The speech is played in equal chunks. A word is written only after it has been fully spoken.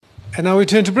And now we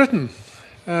turn to Britain.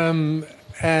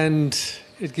 And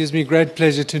it gives me great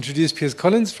pleasure to introduce Piers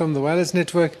Collins from the Wireless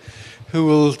Network, who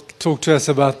will talk to us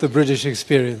about the British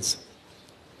experience.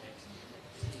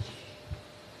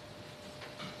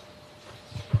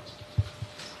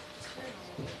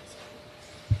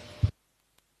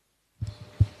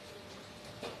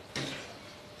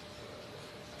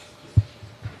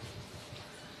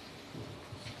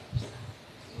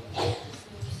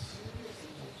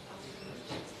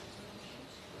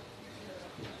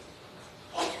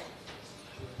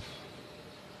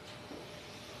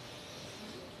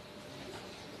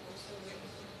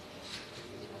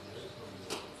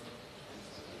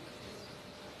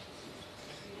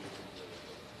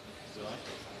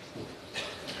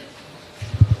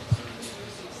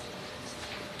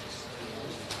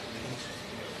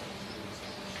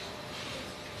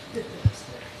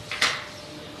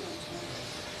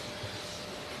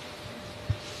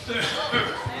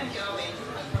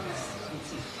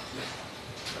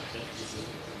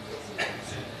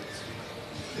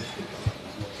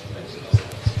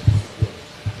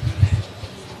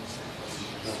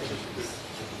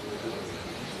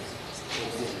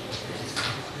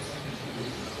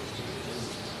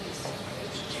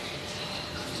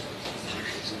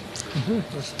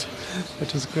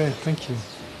 That was great, thank you.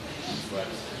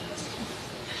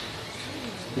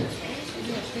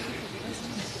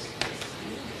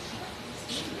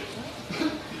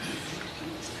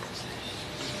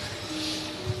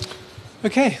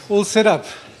 Okay, all set up.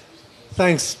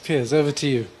 Thanks, Piers. Over to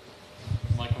you.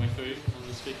 Am I coming through on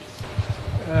the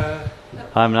speakers?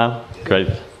 I'm now. Great.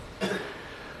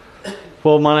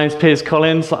 Well, my name's Piers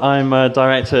Collins. I'm a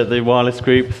director at the Wireless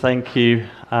Group. Thank you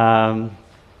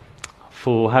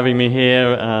for having me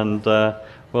here, and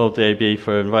World DAB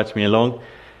for inviting me along.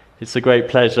 It's a great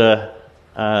pleasure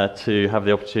to have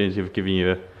the opportunity of giving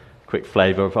you a quick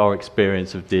flavour of our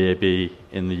experience of DAB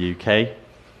in the UK.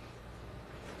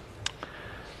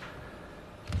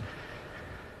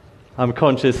 I'm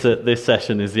conscious that this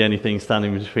session is the only thing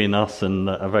standing between us and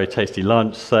a very tasty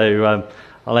lunch, so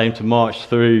I'll aim to march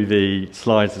through the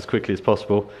slides as quickly as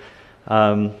possible.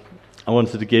 I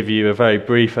wanted to give you a very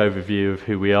brief overview of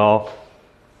who we are,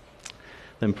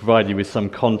 then provide you with some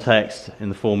context in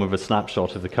the form of a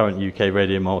snapshot of the current UK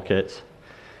radio market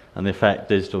and the effect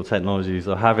digital technologies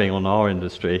are having on our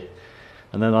industry.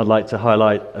 And then I'd like to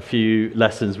highlight a few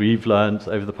lessons we've learned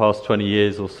over the past 20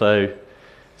 years or so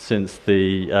since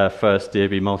the first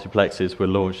DAB multiplexes were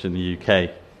launched in the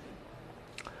UK.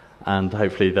 And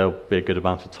hopefully there'll be a good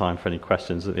amount of time for any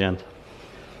questions at the end.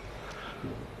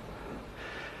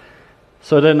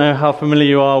 So I don't know how familiar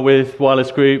you are with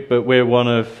Wireless Group, but we're one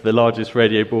of the largest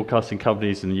radio broadcasting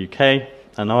companies in the UK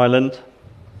and Ireland.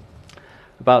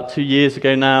 About 2 years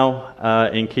ago now,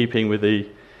 in keeping with the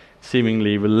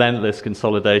seemingly relentless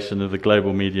consolidation of the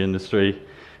global media industry,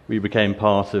 we became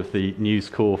part of the News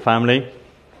Corp family.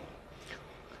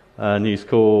 News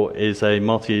Corp is a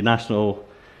multinational,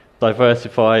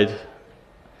 diversified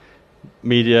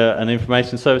media and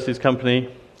information services company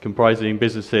comprising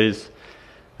businesses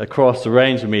across a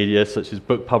range of media such as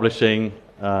book publishing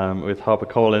with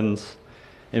HarperCollins,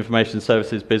 information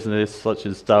services business such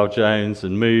as Dow Jones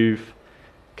and Move,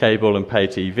 cable and pay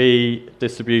TV,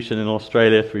 distribution in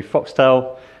Australia through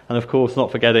Foxtel, and of course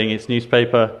not forgetting its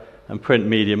newspaper and print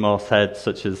media mastheads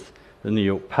such as the New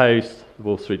York Post, the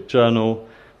Wall Street Journal,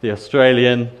 the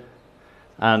Australian,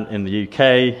 and in the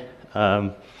UK,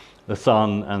 the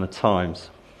Sun and the Times.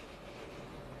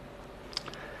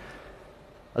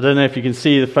 I don't know if you can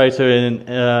see the photo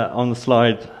on the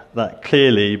slide that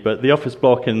clearly, but the office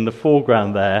block in the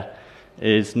foreground there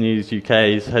is News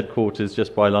UK's headquarters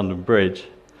just by London Bridge.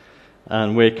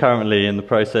 And we're currently in the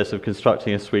process of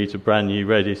constructing a suite of brand new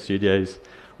radio studios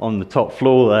on the top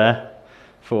floor there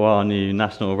for our new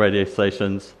national radio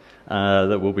stations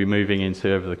that we'll be moving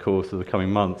into over the course of the coming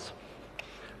months,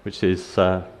 which is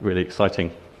really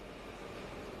exciting.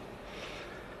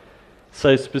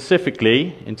 So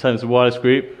specifically, in terms of Wireless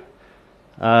Group,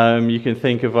 you can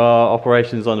think of our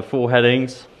operations under 4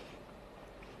 headings.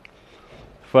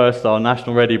 First, our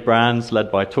national radio brands led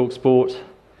by TalkSport,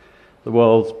 the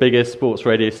world's biggest sports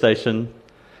radio station,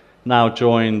 now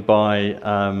joined by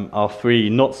our 3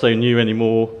 not so new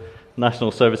anymore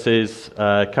national services,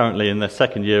 currently in their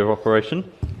 2nd year of operation.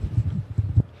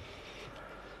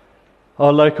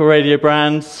 Our local radio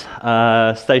brands,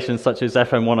 stations such as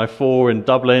FM 104 in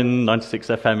Dublin, 96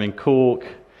 FM in Cork,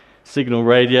 Signal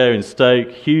Radio in Stoke,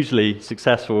 hugely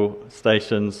successful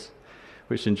stations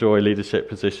which enjoy leadership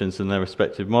positions in their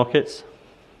respective markets.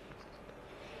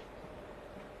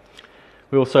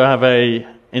 We also have an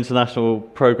international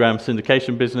program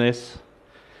syndication business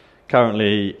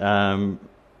currently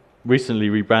recently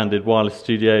rebranded Wireless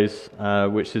Studios,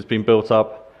 which has been built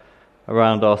up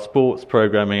around our sports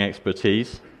programming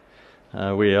expertise.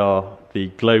 We are the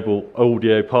global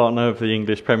audio partner of the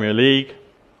English Premier League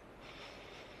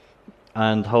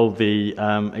and hold the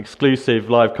exclusive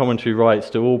live commentary rights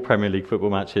to all Premier League football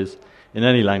matches in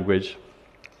any language.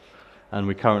 And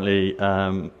we're currently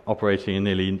operating in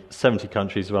nearly 70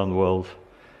 countries around the world,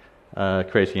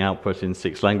 creating output in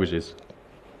 6 languages.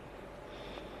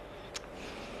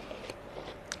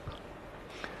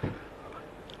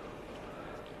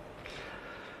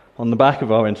 On the back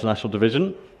of our international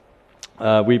division,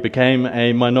 we became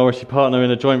a minority partner in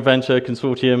a joint venture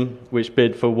consortium which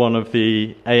bid for one of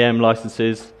the AM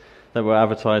licenses that were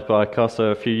advertised by Casa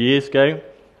a few years ago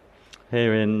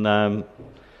here in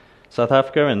South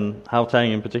Africa and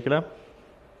Gauteng in particular.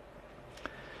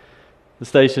 The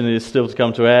station is still to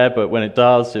come to air, but when it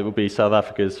does, it will be South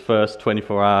Africa's first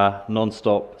 24-hour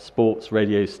non-stop sports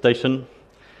radio station,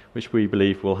 which we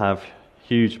believe will have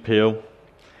huge appeal.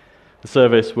 The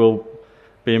service will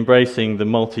be embracing the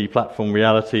multi-platform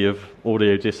reality of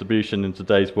audio distribution in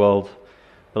today's world,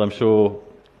 but I'm sure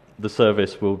the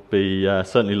service will be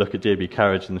certainly look at DAB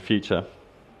carriage in the future.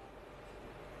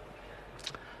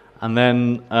 And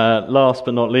then, last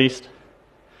but not least,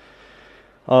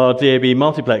 our DAB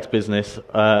multiplex business,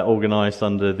 organised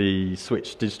under the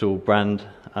Switch Digital brand,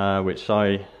 which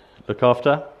I look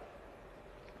after.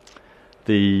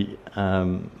 The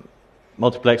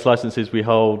multiplex licenses we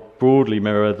hold broadly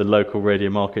mirror the local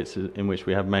radio markets in which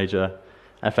we have major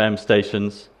FM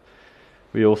stations.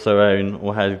 We also own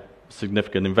or have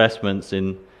significant investments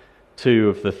in 2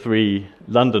 of the 3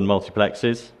 London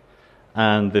multiplexes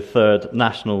and the 3rd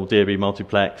national DAB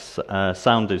multiplex,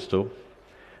 Sound Digital,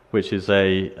 which is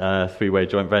a 3-way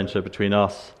joint venture between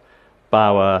us,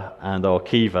 Bauer and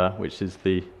Arqiva, which is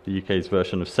the UK's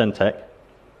version of Centec.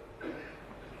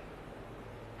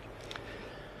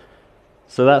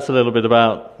 So that's a little bit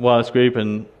about Wireless Group,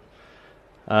 and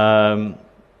so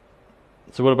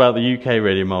what about the UK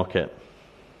radio market?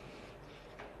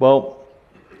 Well,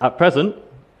 at present,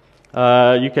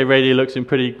 UK radio looks in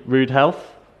pretty rude health.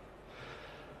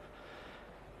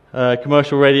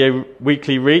 Commercial radio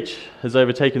weekly reach has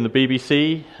overtaken the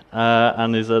BBC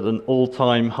and is at an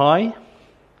all-time high.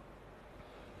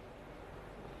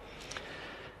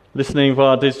 Listening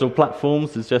via digital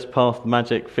platforms is just past the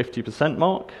magic 50%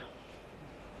 mark.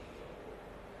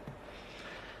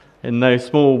 In no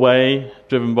small way,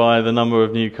 driven by the number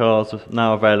of new cars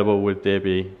now available with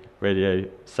DAB radio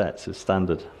sets as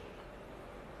standard.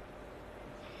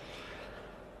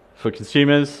 For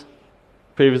consumers,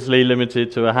 previously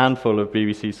limited to a handful of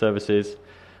BBC services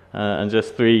and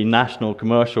just 3 national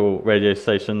commercial radio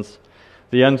stations,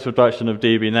 the introduction of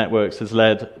DAB networks has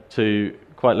led to,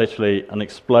 quite literally, an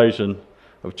explosion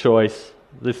of choice.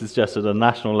 This is just at a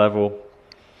national level.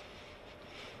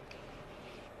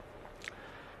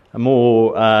 A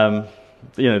more,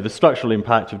 the structural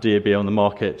impact of DAB on the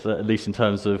market, at least in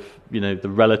terms of, the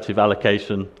relative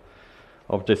allocation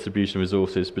of distribution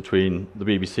resources between the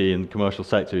BBC and the commercial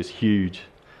sector is huge.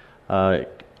 A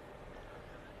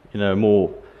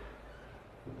more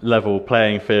level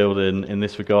playing field in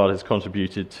this regard has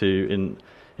contributed to,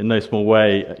 in no small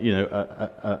way,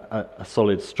 a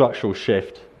solid structural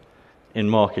shift in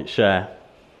market share.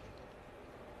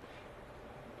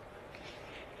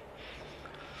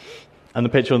 And the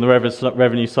picture on the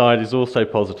revenue side is also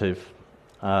positive.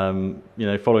 Following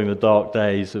the dark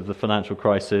days of the financial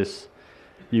crisis,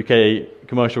 UK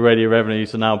commercial radio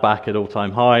revenues are now back at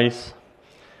all-time highs,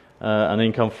 and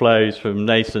income flows from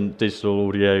nascent digital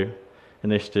audio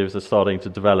initiatives are starting to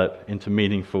develop into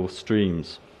meaningful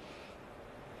streams.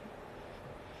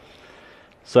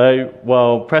 So,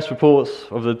 while press reports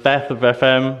of the death of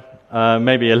FM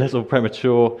may be a little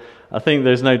premature, I think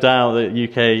there's no doubt that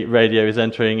UK radio is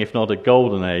entering, if not a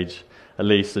golden age, at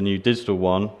least a new digital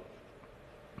one.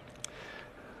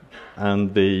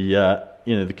 And the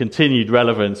continued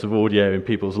relevance of audio in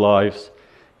people's lives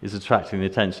is attracting the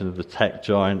attention of the tech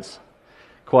giants.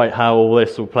 Quite how all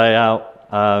this will play out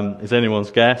is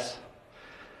anyone's guess.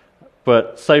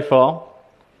 But so far,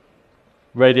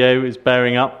 radio is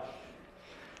bearing up.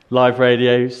 Live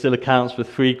radio still accounts for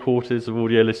 3/4 of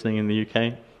audio listening in the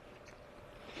UK.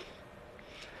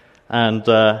 And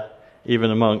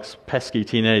even amongst pesky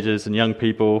teenagers and young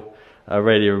people,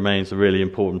 radio remains a really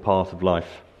important part of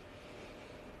life.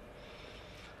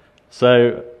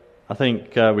 So I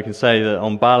think we can say that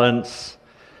on balance,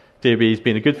 DAB has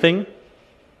been a good thing,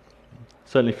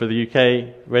 certainly for the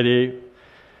UK radio.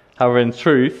 However, in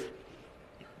truth,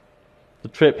 the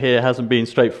trip here hasn't been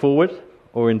straightforward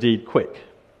or indeed quick.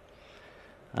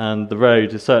 and the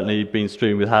road has certainly been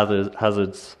strewn with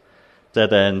hazards,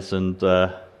 dead ends, and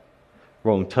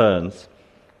wrong turns.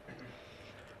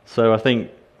 So I thought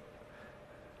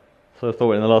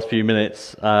in the last few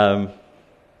minutes I'd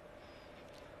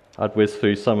whiz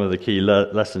through some of the key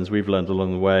lessons we've learned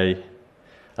along the way.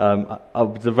 I'll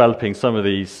be developing some of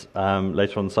these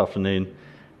later on this afternoon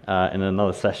in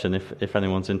another session if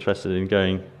anyone's interested in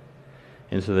going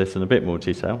into this in a bit more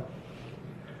detail.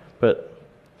 But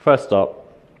first up,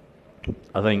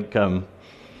 I think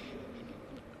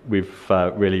we've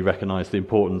really recognised the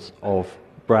importance of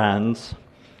brands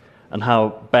and how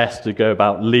best to go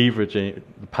about leveraging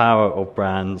the power of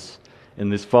brands in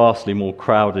this vastly more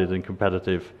crowded and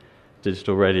competitive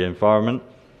digital radio environment.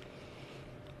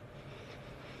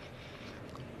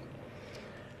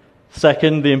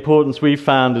 Second, the importance we've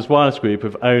found as Wireless Group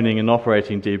of owning and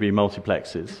operating DAB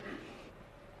multiplexes,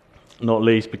 not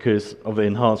least because of the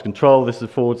enhanced control this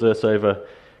affords us over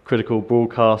critical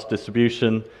broadcast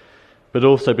distribution, but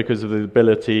also because of the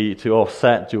ability to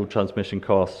offset dual transmission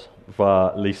costs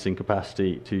via leasing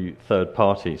capacity to third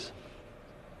parties.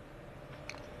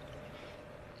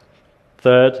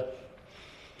 Third,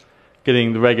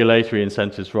 getting the regulatory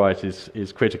incentives right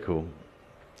is critical.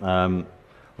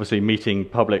 Obviously, meeting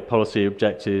public policy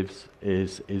objectives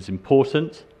is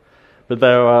important, but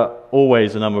there are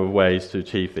always a number of ways to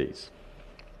achieve these.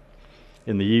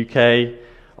 In the UK,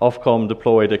 Ofcom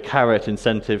deployed a carrot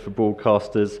incentive for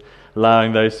broadcasters,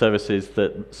 allowing those services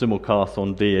that simulcast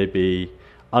on DAB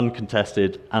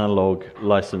uncontested analogue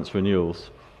licence renewals.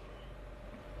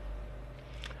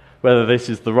 Whether this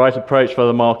is the right approach for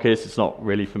other markets, it's not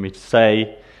really for me to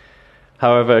say.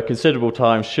 However, considerable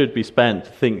time should be spent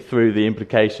to think through the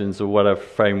implications of whatever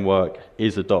framework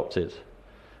is adopted,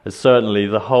 as certainly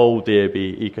the whole DAB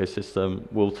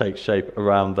ecosystem will take shape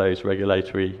around those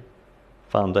regulatory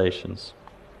foundations.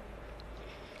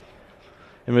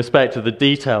 In respect to the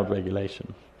detailed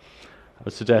regulation, I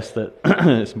would suggest that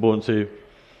it's important to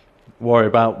worry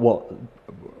about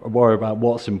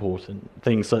what's important.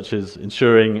 Things such as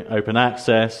ensuring open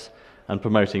access and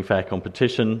promoting fair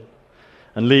competition,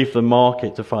 and leave the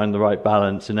market to find the right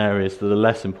balance in areas that are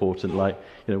less important, like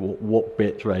what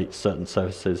bit rates certain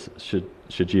services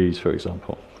should use, for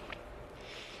example.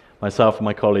 Myself and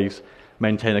my colleagues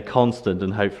maintain a constant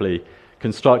and hopefully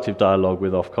constructive dialogue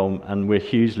with Ofcom, and we're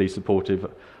hugely supportive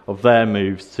of their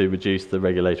moves to reduce the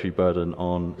regulatory burden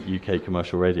on UK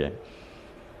commercial radio.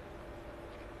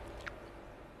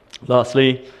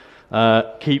 Lastly,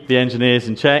 keep the engineers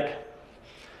in check.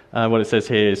 What it says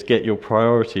here is get your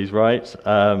priorities right.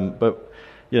 But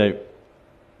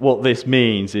what this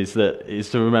means is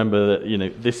to remember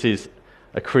that this is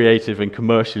a creative and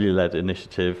commercially led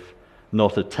initiative,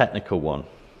 not a technical one.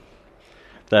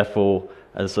 Therefore,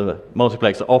 as a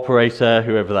multiplex operator,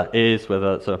 whoever that is,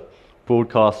 whether it's a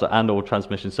broadcaster and/or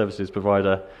transmission services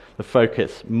provider, the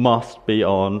focus must be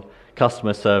on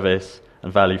customer service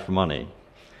and value for money.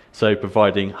 So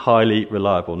providing highly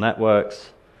reliable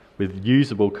networks with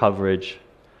usable coverage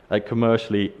at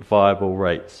commercially viable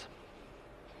rates.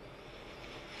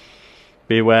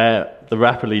 Be aware the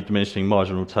rapidly diminishing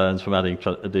marginal returns from adding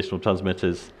additional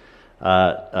transmitters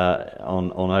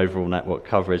on overall network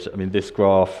coverage. I mean, this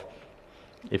graph,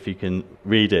 if you can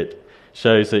read it,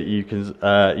 shows that you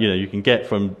can get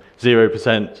from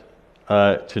 0%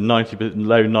 to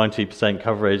low 90%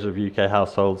 coverage of UK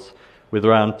households with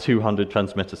around 200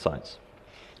 transmitter sites.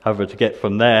 However, to get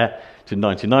from there to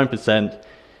 99%,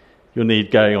 you'll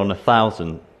need going on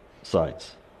 1,000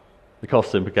 sites, the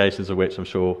cost implications of which I'm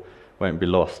sure won't be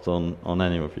lost on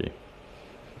any of you.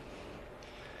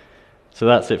 So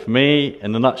that's it for me.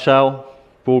 In a nutshell,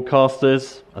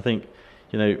 broadcasters, I think,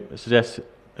 I suggest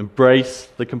embrace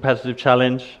the competitive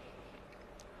challenge.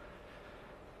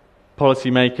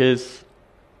 Policymakers,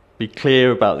 be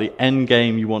clear about the end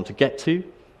game you want to get to.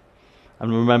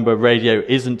 And remember, radio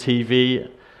isn't TV.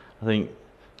 I think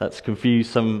that's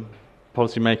confused some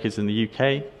policymakers in the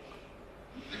UK.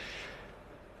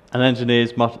 And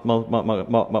engineers,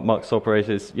 MUX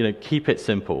operators, keep it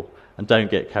simple and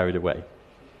don't get carried away.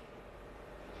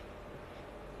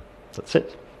 That's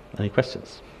it. Any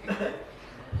questions?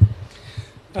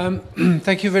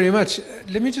 Thank you very much.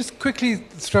 Let me just quickly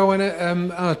throw one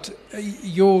out.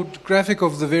 Your graphic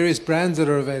of the various brands that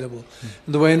are available,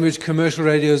 and the way in which commercial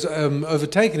radio has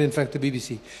overtaken, in fact, the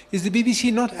BBC. Is the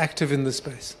BBC not active in this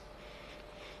space?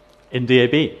 In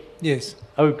DAB? Yes.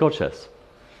 Oh, God, yes.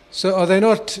 So are they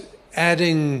not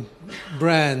adding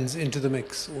brands into the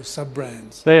mix, or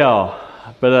sub-brands? They are,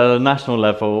 but at a national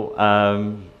level,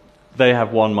 they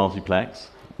have one multiplex,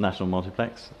 national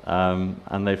multiplex,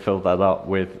 and they filled that up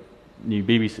with new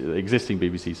existing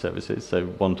BBC services, so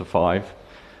 1 to 5,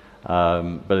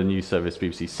 but a new service,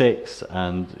 BBC 6,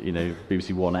 and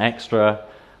BBC One Extra,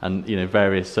 and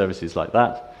various services like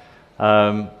that.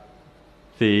 There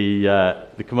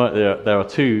are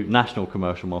 2 national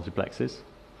commercial multiplexes.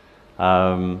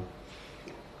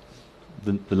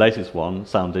 The latest one,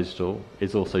 Sound Digital,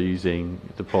 is also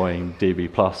deploying DAB+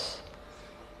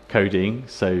 coding,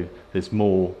 so there's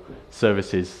more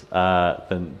services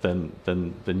than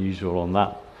usual on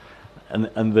that,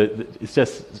 and it's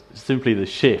just simply the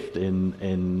shift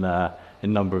in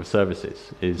number of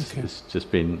services is just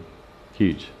been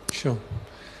huge. Sure.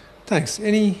 Thanks.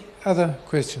 Any other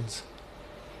questions?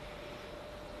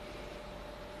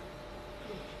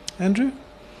 Andrew?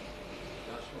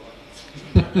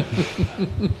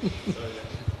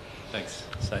 Thanks.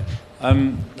 So,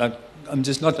 I'm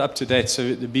just not up to date.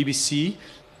 So the BBC,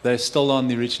 they're still on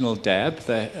the original DAB,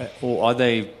 or are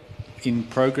they in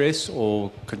progress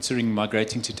or considering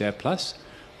migrating to DAB+?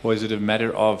 Or is it a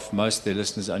matter of most of their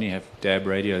listeners only have DAB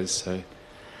radios? So,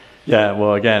 yeah.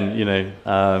 Well, again,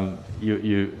 I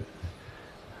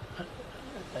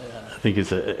think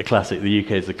it's a classic. The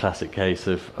UK is a classic case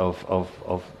of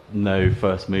no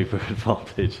first mover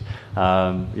advantage.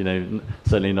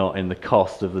 Certainly not in the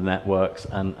cost of the networks,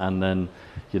 and then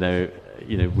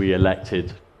we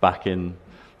elected back in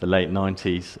the late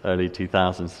 90s, early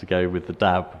 2000s to go with the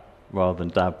DAB rather than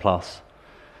DAB+.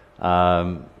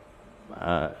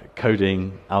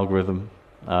 Coding algorithm,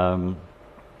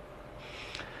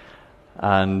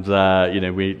 and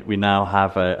we now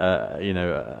have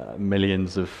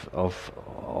millions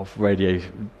of radio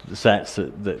sets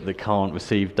that can't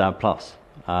receive DAB+.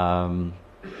 And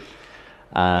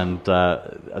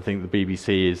I think the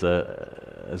BBC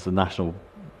as a national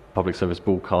public service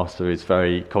broadcaster is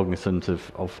very cognizant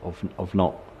of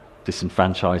not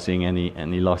disenfranchising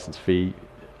any license fee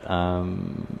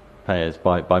payers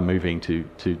by moving to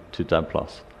DAB+.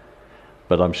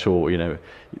 But I'm sure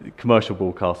commercial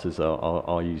broadcasters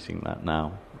are using that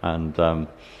now, and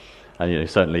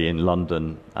certainly in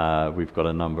London we've got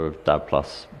a number of DAB+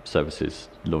 services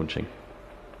launching.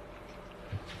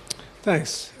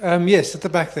 Thanks. Yes, at the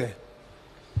back there.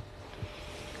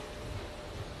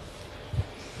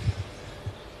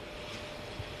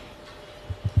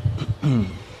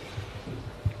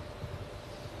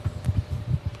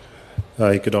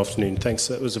 Hi, good afternoon. Thanks.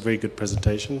 That was a very good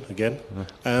presentation again.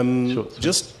 Sure.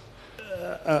 Just,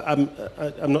 I'm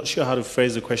not sure how to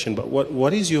phrase the question, but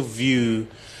what is your view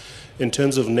in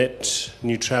terms of net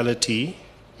neutrality,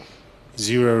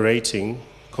 zero rating,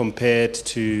 compared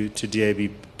to DAB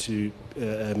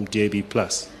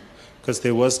plus? Because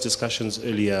there was discussions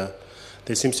earlier.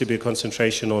 There seems to be a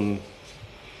concentration on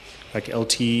like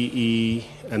LTE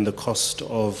and the cost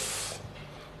of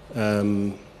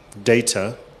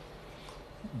data.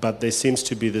 But there seems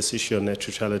to be this issue on net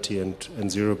neutrality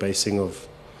and zero basing of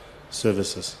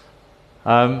services.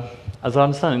 As I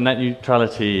understand it, net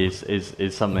neutrality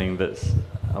is something that's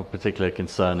of particular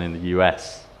concern in the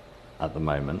US at the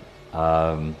moment.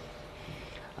 And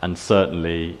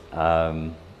certainly,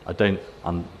 I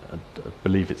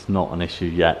believe it's not an issue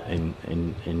yet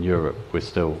in Europe. We're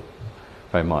still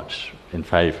very much in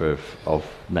favour of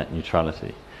net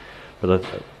neutrality. But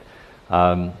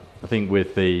I think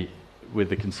with the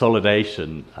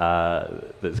consolidation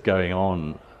that's going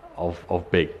on of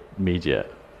big media,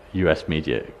 US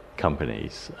media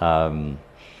companies, and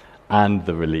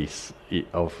the release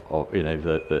of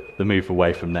the move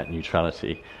away from net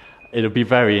neutrality, it'll be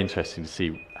very interesting to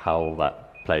see how all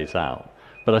that plays out.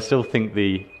 But I still think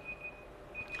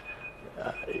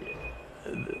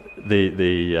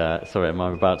sorry, am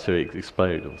I about to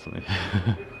explode or something?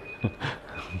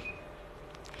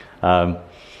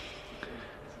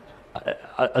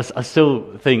 I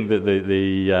still think that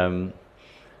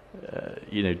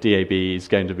DAB is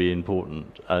going to be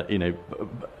important.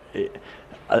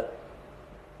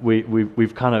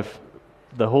 We've kind of,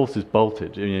 the horse is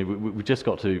bolted. We've just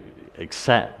got to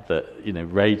accept that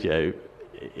radio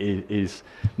is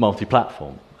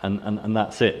multi-platform, and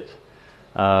that's it.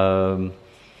 To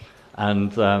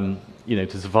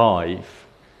survive,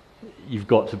 you've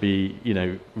got to be,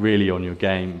 really on your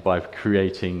game by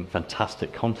creating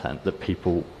fantastic content that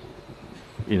people,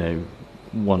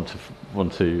 want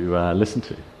to listen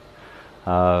to.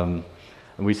 And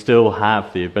we still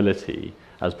have the ability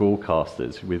as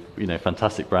broadcasters with,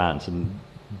 fantastic brands and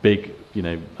big,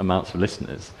 amounts of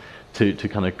listeners to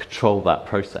kind of control that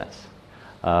process.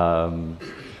 And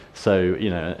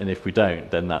if we don't,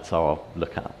 then that's our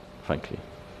lookout, frankly.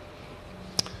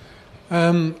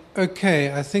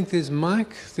 Okay, I think there's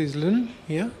Mike, there's Lynn,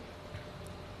 yeah?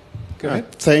 Go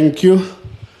ahead. Thank you.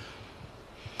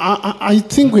 I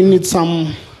think we need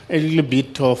a little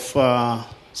bit of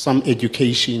some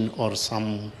education or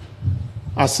some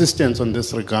assistance on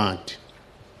this regard.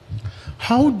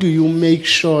 How do you make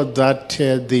sure that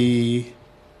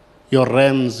your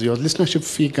REMs, your listenership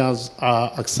figures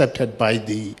are accepted by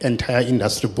the entire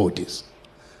industry bodies?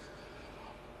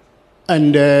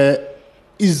 And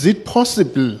is it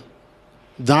possible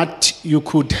that you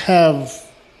could have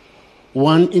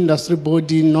one industry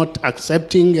body not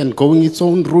accepting and going its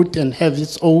own route and have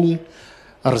its own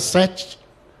research?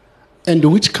 And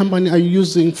which company are you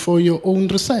using for your own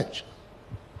research?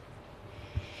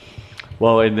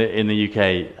 Well, in the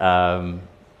UK,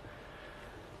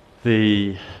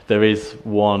 there is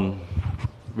one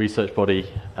research body.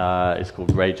 It's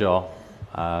called RAJAR.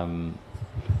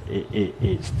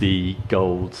 It's the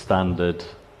gold standard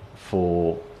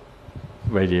for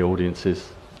radio audiences.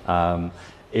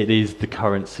 It is the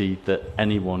currency that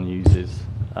anyone uses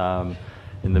to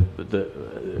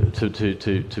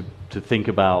think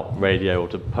about radio or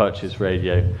to purchase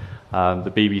radio.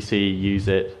 The BBC use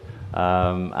it,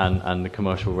 and the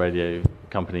commercial radio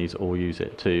companies all use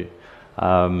it too.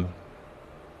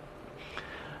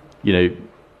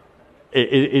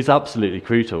 It is absolutely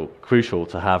crucial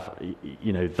to have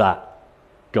that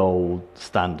gold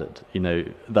standard.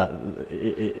 That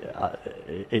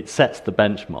it sets the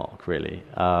benchmark really.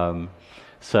 I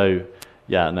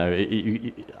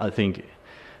think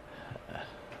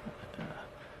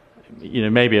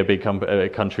maybe a big a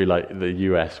country like the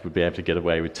US would be able to get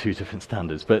away with two different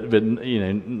standards, but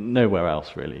nowhere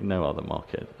else really, no other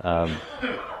market.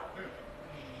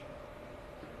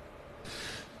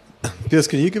 Piers,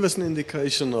 can you give us an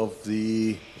indication of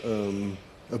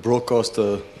a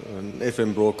broadcaster, an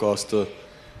FM broadcaster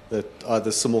that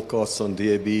either simulcasts on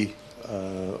DAB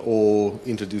or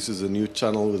introduces a new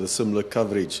channel with a similar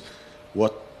coverage,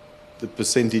 what the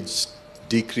percentage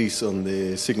decrease on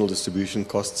the signal distribution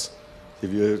costs?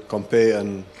 If you compare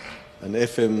an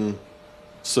FM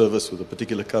service with a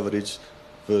particular coverage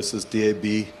versus DAB,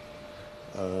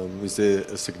 is there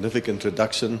a significant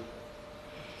reduction?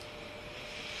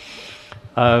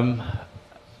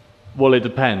 Well, it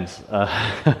depends.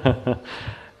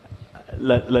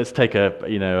 Let's take a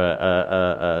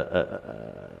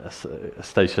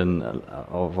station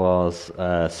of ours,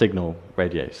 Signal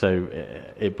Radio. So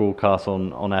it broadcasts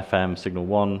on FM Signal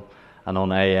 1 and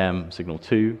on AM Signal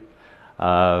 2.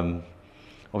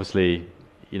 Obviously,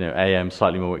 AM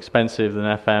slightly more expensive than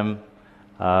FM.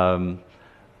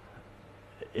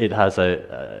 It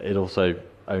also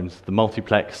owns the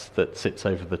multiplex that sits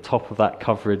over the top of that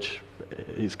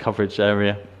its coverage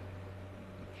area.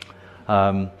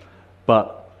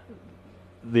 But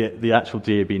the actual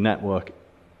DAB network,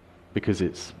 because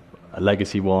it's a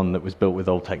legacy one that was built with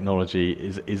old technology,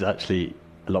 is actually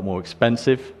a lot more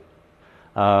expensive,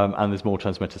 and there's more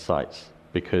transmitter sites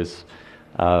because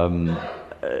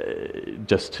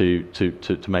just to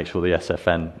make sure the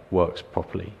SFN works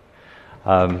properly.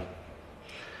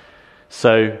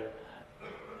 So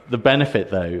the benefit,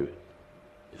 though,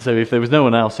 so if there was no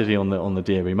one else sitting on the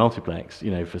DAB multiplex,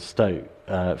 for Stoke,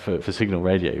 for Signal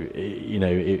Radio,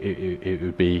 it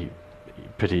would be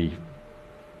pretty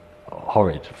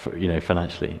horrid,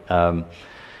 financially.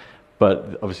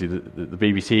 But obviously, the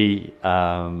BBC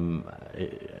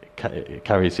it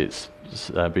carries its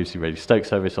BBC Radio Stoke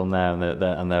service on there,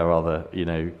 and there are other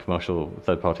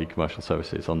third-party commercial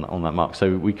services on that mark.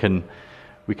 So we can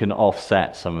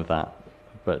offset some of that,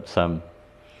 but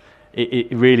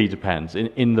it really depends.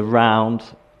 In the round,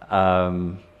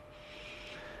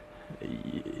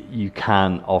 you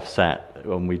can offset,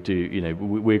 and we do.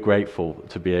 We're grateful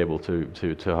to be able to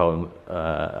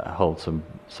hold some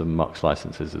MUX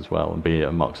licenses as well and be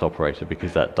a MUX operator,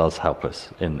 because that does help us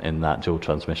in that dual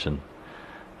transmission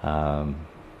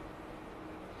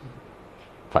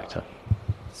factor.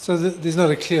 So there's not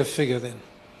a clear figure then?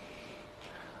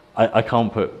 I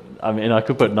can't put. I mean, I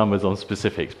could put numbers on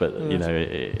specifics, but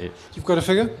it's. You've got a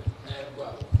figure?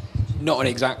 Well, not an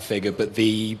exact figure, but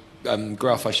the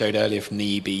graph I showed earlier from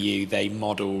the EBU, they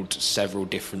modelled several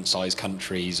different size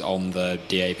countries on the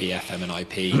DAB, FM, and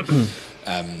IP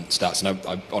stats, and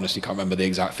I honestly can't remember the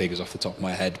exact figures off the top of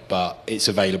my head, but it's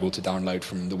available to download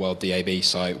from the World DAB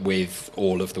site with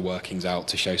all of the workings out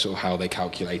to show sort of how they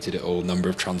calculated it all, number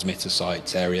of transmitter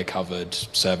sites, area covered,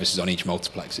 services on each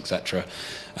multiplex, etc.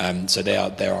 So they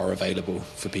are available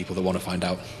for people that want to find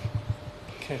out.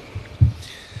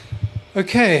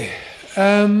 Okay.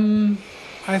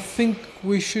 I think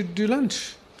we should do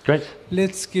lunch. Great.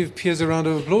 Let's give Piers a round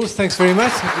of applause. Thanks very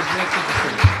much.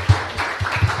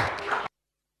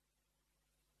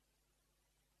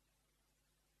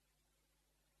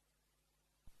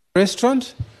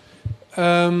 restaurant,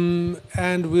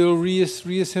 and we'll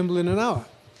reassemble in an hour.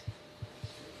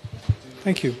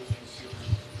 Thank you.